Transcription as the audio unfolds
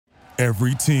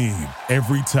Every team,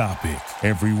 every topic,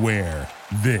 everywhere.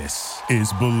 This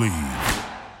is Believe.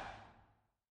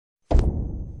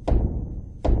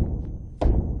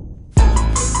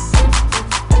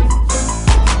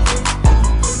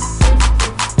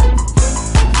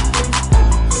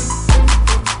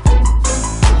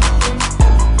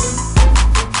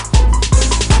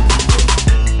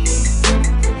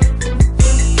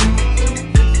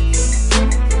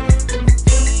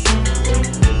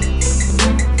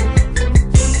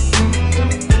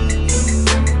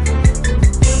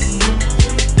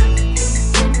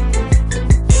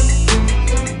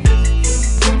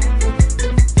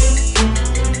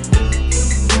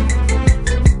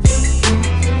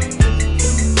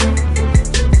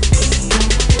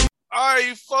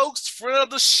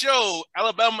 Show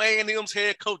Alabama A&M's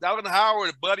head coach Dalvin Howard,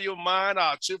 a buddy of mine,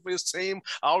 I cheer for his team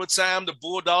all the time. The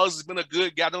Bulldogs has been a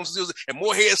good guy, and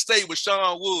Morehead State with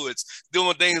Sean Woods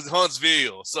doing things in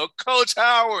Huntsville. So, Coach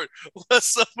Howard,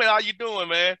 what's up, man? How you doing,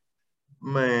 man?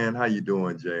 Man, how you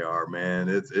doing, JR? Man,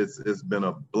 it's been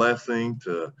a blessing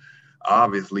to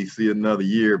obviously see another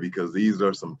year because these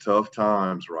are some tough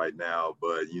times right now.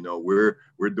 But you know, we're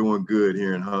doing good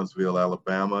here in Huntsville,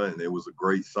 Alabama, and it was a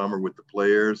great summer with the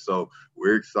players. So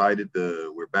we're excited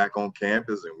we're back on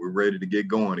campus and we're ready to get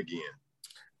going again.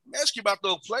 Ask you about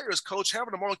those players, Coach,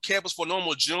 having them on campus for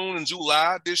normal June and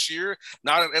July this year,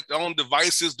 not at their own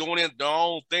devices, doing their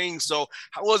own thing. So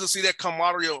how was it to see that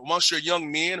camaraderie amongst your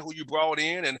young men who you brought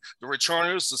in and the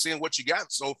returners to seeing what you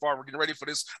got so far? We're getting ready for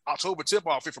this October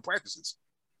tip-off for practices.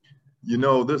 You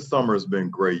know, this summer has been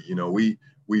great. You know, we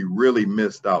really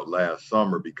missed out last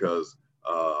summer because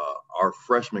our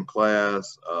freshman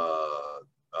class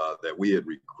that we had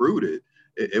recruited,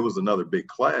 it was another big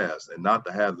class, and not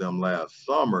to have them last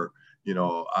summer, you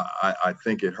know, I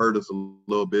think it hurt us a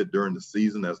little bit during the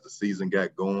season as the season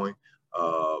got going.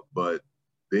 But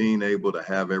being able to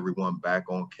have everyone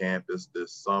back on campus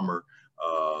this summer,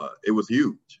 it was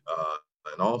huge.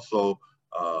 And also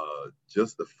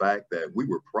just the fact that we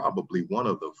were probably one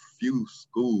of the few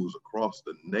schools across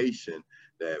the nation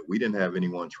that we didn't have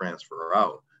anyone transfer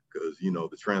out. Because, you know,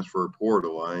 the transfer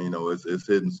portal, you know, it's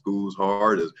hitting schools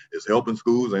hard, it's helping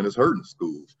schools and it's hurting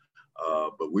schools.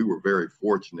 But we were very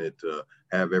fortunate to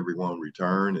have everyone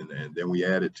return. And then we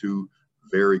added 2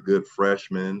 very good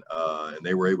freshmen, and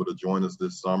they were able to join us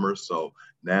this summer. So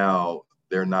now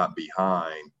they're not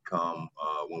behind come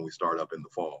when we start up in the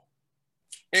fall.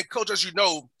 And, Coach, as you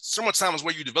know, summertime is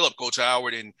where you develop, Coach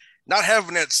Howard, and not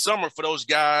having that summer for those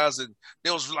guys, and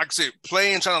there was, like I said,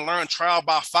 playing, trying to learn trial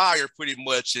by fire pretty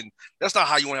much, and that's not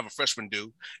how you want to have a freshman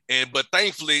do. But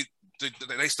thankfully,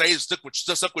 they stuck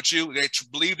with you. They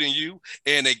believed in you,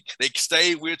 and they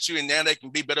stayed with you, and now they can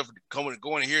be better for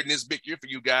going here in this big year for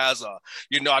you guys.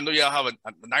 You know, I know y'all have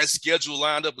a nice schedule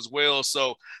lined up as well.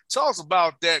 So tell us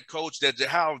about that, Coach,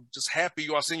 how just happy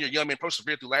you are seeing your young men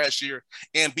persevere through last year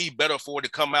and be better for it to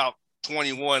come out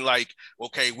 21 like,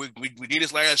 okay, we did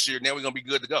this last year, now we're going to be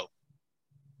good to go.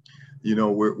 You know,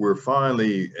 we're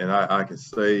finally, and I can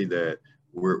say that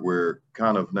we're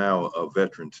kind of now a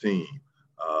veteran team.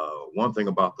 One thing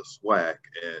about the SWAC,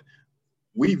 and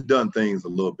we've done things a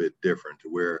little bit different to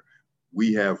where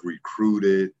we have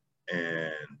recruited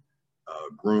and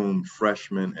groomed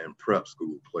freshmen and prep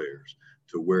school players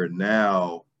to where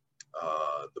now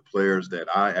the players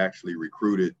that I actually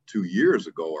recruited 2 years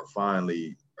ago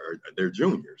they're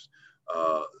juniors.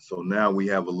 So now we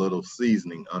have a little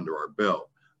seasoning under our belt.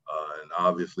 And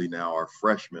obviously now our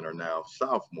freshmen are now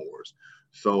sophomores.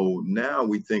 So now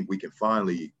we think we can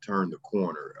finally turn the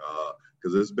corner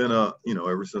because it's been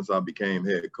ever since I became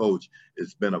head coach,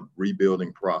 it's been a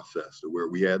rebuilding process where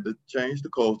we had to change the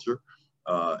culture.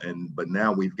 But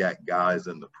now we've got guys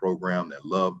in the program that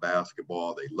love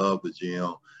basketball. They love the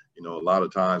gym. You know, a lot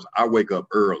of times I wake up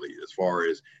early as far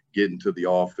as getting to the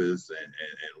office and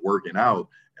working out.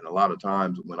 And a lot of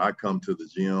times when I come to the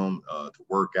gym to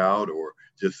work out or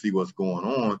just see what's going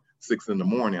on, 6 in the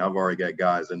morning, I've already got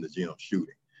guys in the gym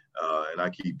shooting. And I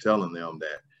keep telling them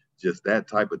that just that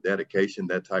type of dedication,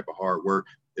 that type of hard work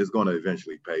is going to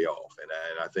eventually pay off. And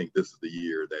I think this is the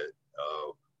year that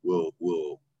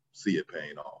we'll see it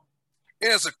paying off.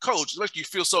 And as a coach, like you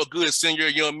feel so good seeing your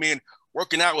young men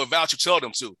working out without you tell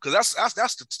them to, because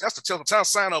that's the telltale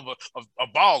sign of a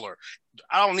baller.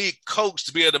 I don't need coach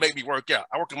to be able to make me work out.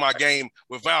 I work in my game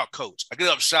without coach. I get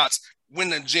up shots when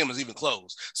the gym is even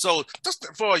closed. So just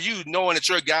for you knowing that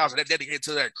your guys are that dedicated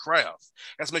to that craft,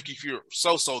 that's make you feel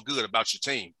so good about your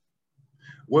team.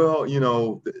 Well, you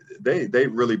know, they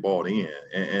really bought in.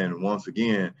 And once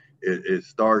again, it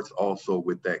starts also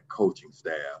with that coaching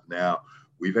staff. Now,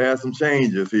 we've had some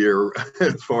changes here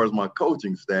as far as my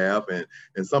coaching staff,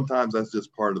 and sometimes that's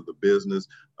just part of the business.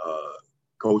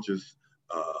 Coaches,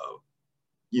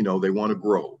 they want to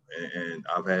grow, and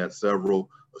I've had several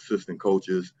assistant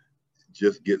coaches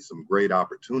just get some great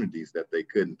opportunities that they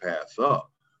couldn't pass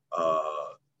up.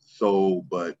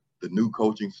 But the new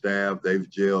coaching staff, they've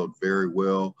gelled very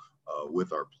well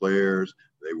with our players.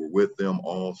 They were with them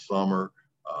all summer,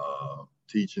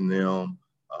 teaching them,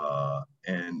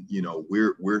 and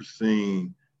we're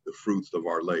seeing the fruits of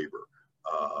our labor.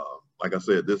 Like I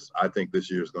said, I think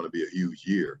this year is going to be a huge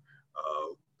year.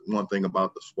 One thing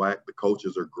about the SWAC, the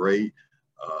coaches are great,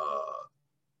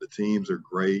 the teams are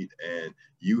great, and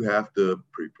you have to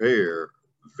prepare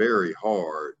very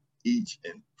hard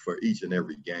for each and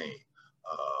every game.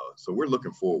 So we're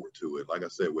looking forward to it. Like I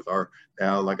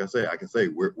said, I can say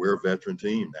we're a veteran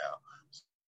team now.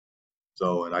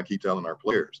 So, and I keep telling our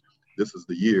players, this is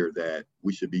the year that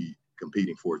we should be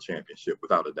competing for a championship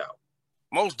without a doubt.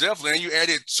 Most definitely. And you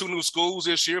added 2 new schools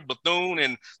this year, Bethune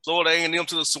and Florida A&M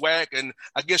to the SWAC. And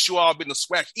I guess you all been the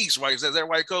SWAC East, right? Is that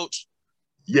right, Coach?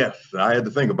 Yes, I had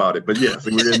to think about it, but yes,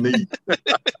 we're in the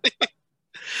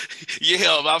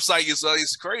Yeah, I'm saying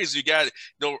it's crazy. You got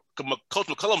Coach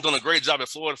McCullum's done a great job at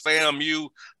Florida FAMU.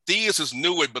 Theus is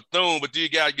new at Bethune, but you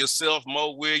got yourself,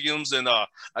 Mo Williams, and I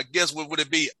guess would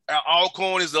it be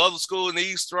Alcorn is the other school in the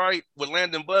East, right? With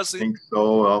Landon Bussey? I think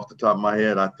so. Off the top of my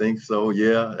head, I think so.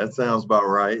 Yeah, that sounds about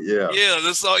right. Yeah. Yeah,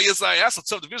 it's like that's a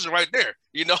tough division right there.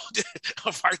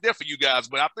 Right there for you guys.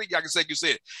 But I think I can say you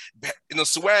said in the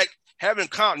SWAC, having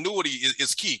continuity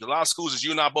is key. A lot of schools, as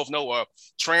you and I both know, are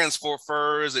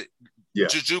transfers,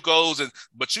 JUCOs,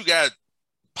 but you got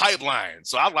pipelines.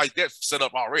 So I like that set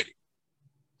up already.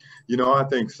 I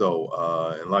think so.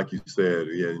 And like you said,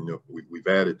 we've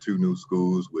added 2 new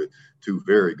schools with 2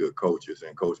 very good coaches,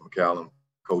 and Coach McCallum,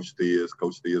 Coach Theus.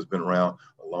 Coach Theus been around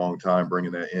a long time,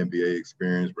 bringing that NBA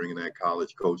experience, bringing that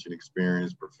college coaching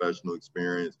experience, professional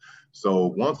experience.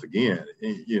 So once again,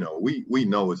 we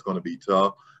know it's going to be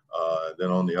tough. Then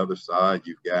on the other side,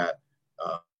 you've got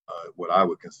what I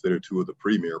would consider 2 of the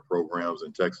premier programs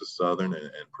in Texas Southern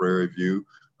and Prairie View.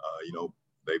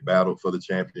 They battled for the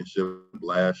championship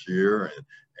last year,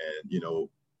 and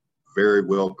very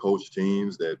well coached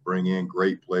teams that bring in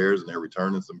great players, and they're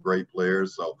returning some great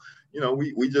players. So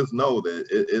we just know that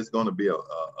it's going to be a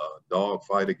dog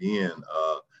fight again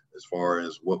as far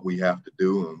as what we have to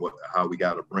do and how we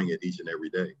got to bring it each and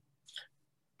every day.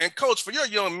 And Coach, for your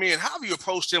young men, how have you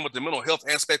approached them with the mental health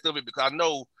aspect of it? Because I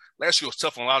know last year was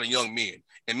tough on a lot of young men.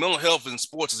 And mental health in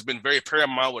sports has been very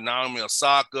paramount with Naomi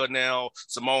Osaka now,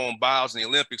 Simone Biles in the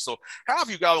Olympics. So how have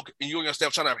you guys and you and your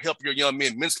staff trying to help your young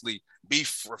men mentally be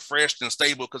refreshed and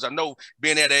stable? Because I know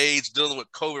being that age, dealing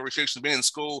with COVID restrictions, being in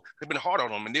school, it's been hard on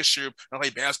them. And this year, I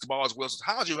play basketball as well. So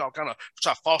how do you kind of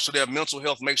try to foster their mental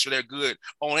health, make sure they're good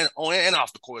on and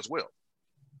off the court as well?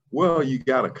 Well, you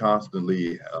got to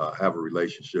constantly have a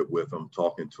relationship with them,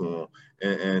 talking to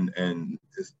them, and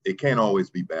it can't always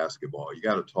be basketball. You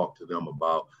got to talk to them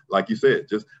about, like you said,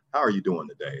 just how are you doing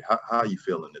today? How are you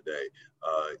feeling today?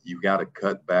 You got to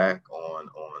cut back on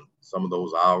some of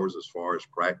those hours as far as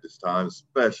practice time,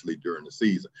 especially during the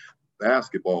season.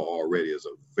 Basketball already is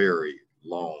a very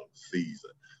long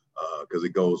season because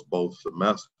it goes both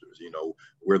semesters.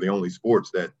 We're the only sports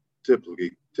that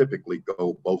typically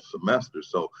go both semesters.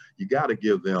 So you got to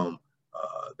give them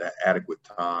that adequate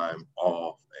time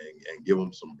off and give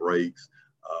them some breaks.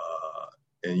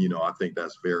 And I think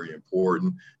that's very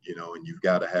important, and you've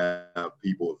got to have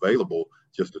people available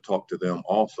just to talk to them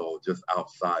also just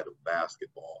outside of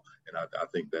basketball. And I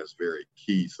think that's very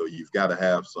key. So you've got to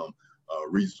have some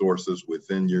resources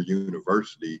within your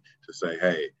university to say,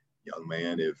 hey, young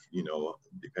man, if,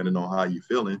 depending on how you're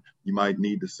feeling, you might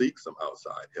need to seek some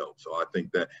outside help. So I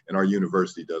think that, and our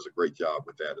university does a great job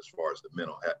with that as far as the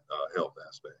mental health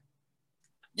aspect.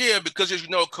 Yeah, because as you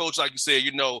know, Coach, like you said,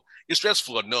 it's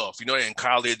stressful enough. In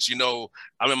college,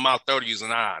 I'm in my 30s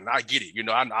and I get it.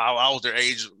 I was their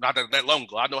age not that long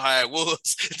ago. I know how it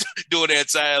was during that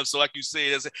time. So like you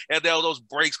said, and there were those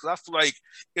breaks, because I feel like,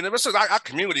 the rest of our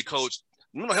community, Coach,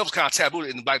 mental health is kind of taboo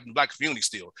in the black community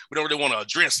still. We don't really want to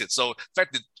address it. So the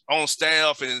fact that on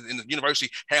staff and the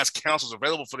university has counselors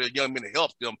available for their young men to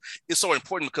help them, it's so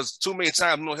important, because too many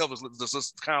times mental health is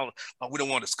just kind of, we don't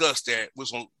want to discuss that.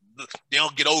 They'll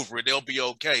get over it. They'll be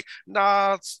okay.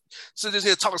 Nah, so just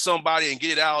here talk to somebody and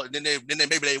get it out, and then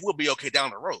maybe they will be okay down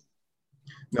the road.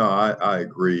 No, I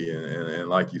agree. And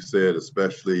like you said,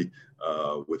 especially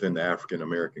within the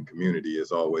African-American community,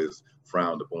 is always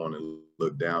frowned upon and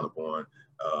looked down upon.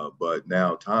 But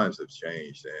now times have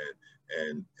changed,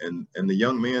 and the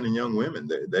young men and young women,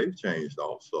 they've changed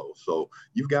also. So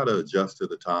you've got to adjust to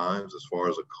the times as far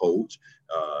as a coach.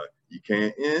 You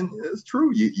can't, and it's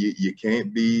true, you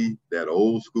can't be that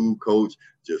old school coach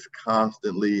just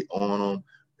constantly on them.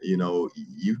 You know,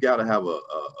 you've got to have a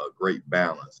great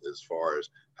balance as far as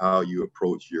how you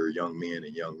approach your young men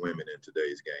and young women in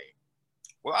today's game.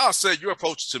 Well, I'll say your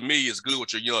approach to me is good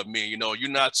with your young men. You know, you're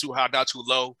not too high, not too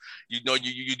low. You know,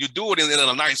 you do it in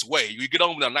a nice way. You get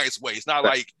on in a nice way. It's not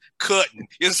like cutting.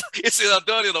 It's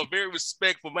done in a very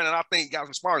respectful manner. And I think guys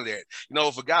respond to that. You know,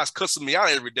 if a guy's cussing me out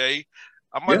every day,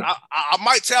 I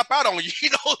might tap out on you. You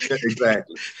know,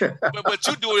 exactly. but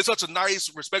you do it in such a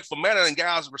nice, respectful manner, and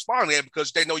guys respond to that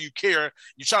because they know you care.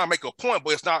 You try to make a point,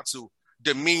 but it's not to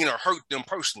demean or hurt them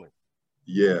personally.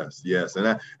 Yes.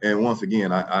 And once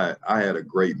again, I had a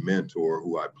great mentor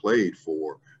who I played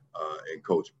for in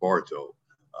Coach Bartow.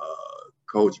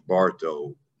 Coach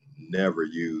Bartow never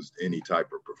used any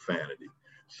type of profanity.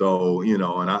 So, you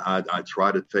know, and I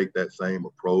try to take that same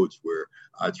approach where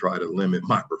I try to limit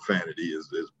my profanity as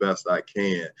best I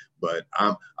can. But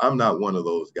I'm not one of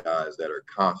those guys that are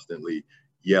constantly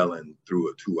yelling through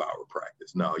a 2-hour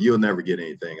practice. No, you'll never get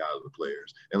anything out of the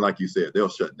players. And like you said, they'll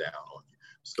shut down on you.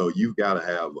 So you've got to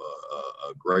have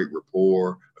a great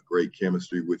rapport, a great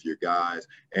chemistry with your guys.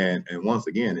 And once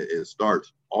again, it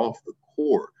starts off the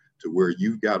court to where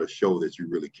you've got to show that you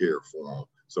really care for them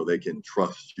so they can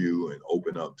trust you and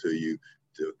open up to you.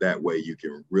 That way you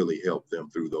can really help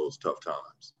them through those tough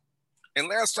times. And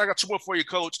last, I got 2 more for you,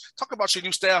 Coach. Talk about your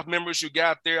new staff members you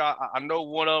got there. I know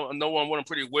one of them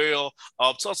pretty well.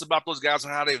 Tell us about those guys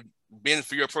and how they've been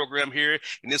for your program here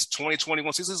in this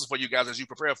 2021 season for you guys as you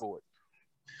prepare for it.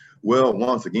 Well,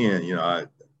 once again, you know,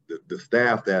 the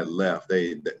staff that left,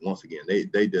 they did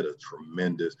a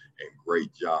tremendous and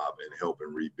great job in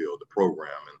helping rebuild the program.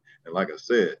 And like I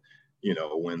said, you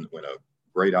know, when a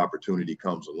great opportunity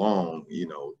comes along, you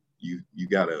know, you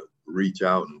got to reach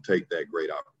out and take that great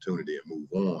opportunity and move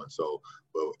on. So,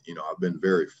 well, you know, I've been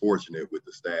very fortunate with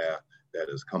the staff that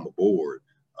has come aboard.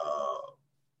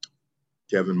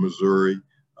 Kevin Missouri,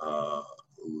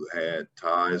 who had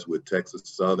ties with Texas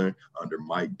Southern under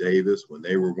Mike Davis when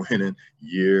they were winning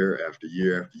year after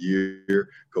year after year.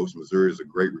 Coach Missouri is a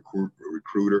great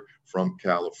recruiter from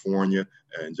California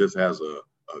and just has a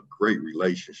great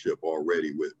relationship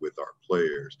already with our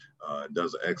players.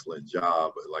 Does an excellent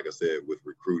job, like I said, with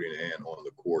recruiting and on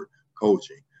the court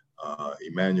coaching.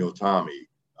 Emmanuel Tommy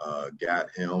got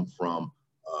him from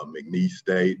McNeese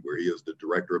State, where he is the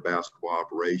director of basketball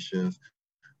operations.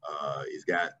 He's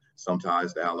got some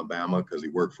ties to Alabama because he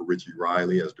worked for Richie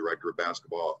Riley as director of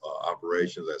basketball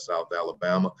operations at South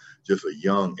Alabama. Just a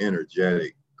young,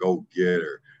 energetic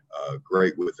go-getter,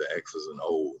 great with the X's and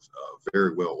O's,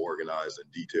 very well organized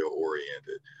and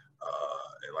detail-oriented.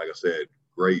 And like I said,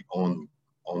 great on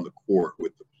the court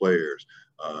with the players.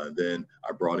 Then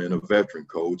I brought in a veteran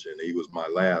coach, and he was my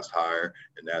last hire,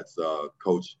 and that's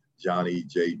Coach Johnny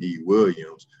J.D.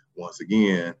 Williams. Once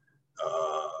again,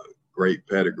 great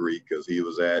pedigree because he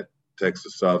was at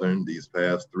Texas Southern these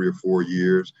past 3 or 4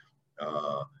 years,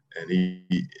 and he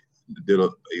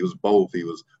was both. He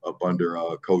was up under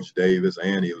Coach Davis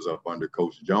and he was up under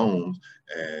Coach Jones,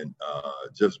 and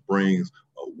just brings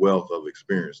a wealth of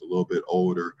experience. A little bit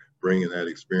older, bringing that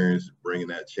experience, bringing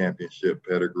that championship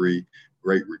pedigree.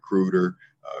 Great recruiter,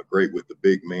 great with the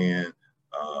big man.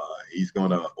 He's going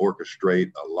to orchestrate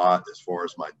a lot as far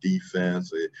as my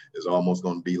defense. It is almost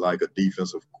going to be like a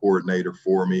defensive coordinator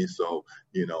for me. So,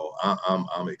 you know,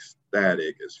 I'm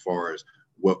ecstatic as far as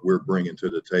what we're bringing to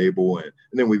the table. And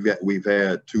then we've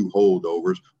had 2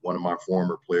 holdovers. One of my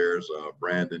former players,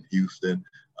 Brandon Houston,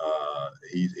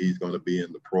 he's going to be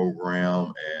in the program,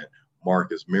 and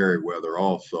Marcus Merriweather,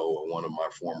 also one of my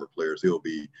former players, he'll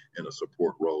be in a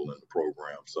support role in the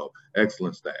program. So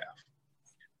excellent staff.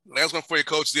 Last one for you,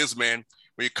 Coach, is, man,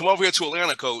 when you come over here to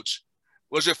Atlanta, Coach,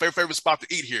 what's your favorite spot to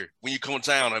eat here when you come to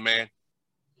town, man?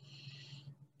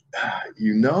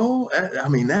 You know, I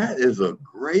mean, that is a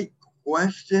great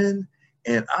question.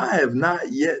 And I have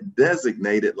not yet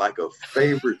designated like a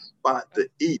favorite spot to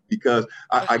eat because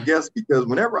I guess because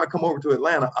whenever I come over to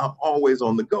Atlanta, I'm always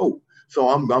on the go. So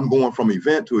I'm going from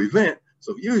event to event.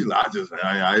 So usually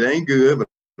it ain't good, but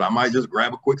I might just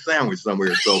grab a quick sandwich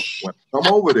somewhere. So when I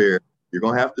come over there, you're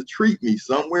going to have to treat me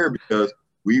somewhere because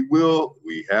we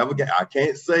have a game. I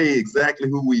can't say exactly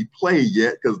who we play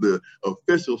yet because the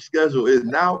official schedule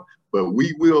isn't out, but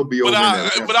we will be over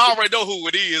there. But I already know who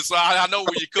it is, so I know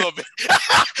where you're coming.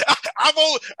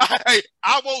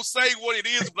 I won't say what it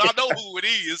is, but I know who it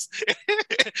is.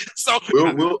 So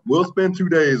we'll spend 2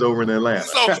 days over in Atlanta.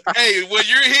 So hey, when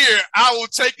you're here, I will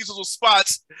take you to some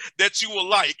spots that you will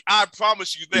like. I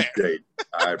promise you that.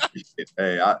 I appreciate it.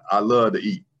 Hey, I love to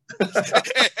eat.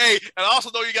 Hey, and I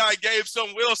also know you got a game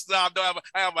somewhere else that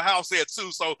I have a house there too,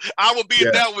 so I will be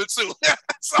in that one too.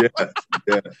 So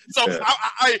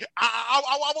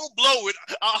I won't blow it.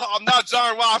 I'm not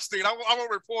John Rothstein. I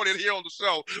won't report it here on the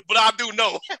show, but I do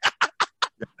know.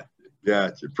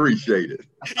 Gotcha. Appreciate it.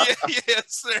 Yes,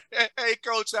 sir. Hey,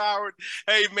 Coach Howard.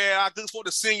 Hey, man, I just want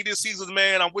to sing you this season,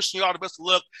 man. I'm wishing you all the best of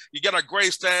luck. You got a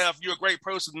great staff. You're a great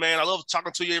person, man. I love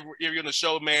talking to you every year on the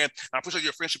show, man. I appreciate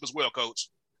your friendship as well, Coach.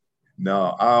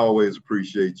 No, I always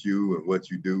appreciate you and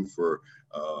what you do for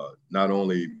not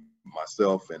only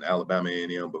myself and Alabama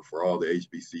A&M, but for all the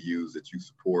HBCUs that you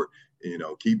support. You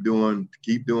know, keep doing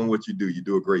what you do. You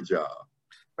do a great job.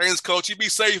 Thanks, Coach. You be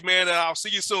safe, man, and I'll see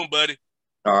you soon, buddy.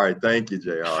 All right. Thank you,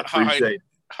 JR. Appreciate it.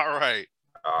 All right.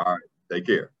 All right. Take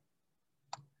care.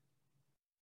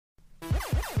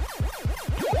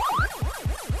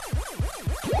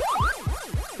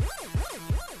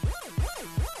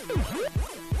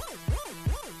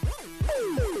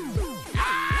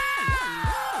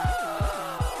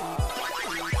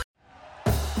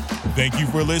 Thank you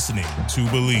for listening to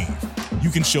Believe. You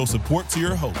can show support to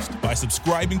your host by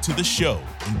subscribing to the show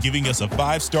and giving us a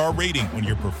 5-star rating on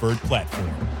your preferred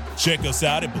platform. Check us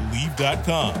out at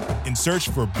Believe.com and search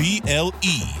for BLEAV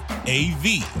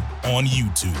on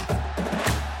YouTube.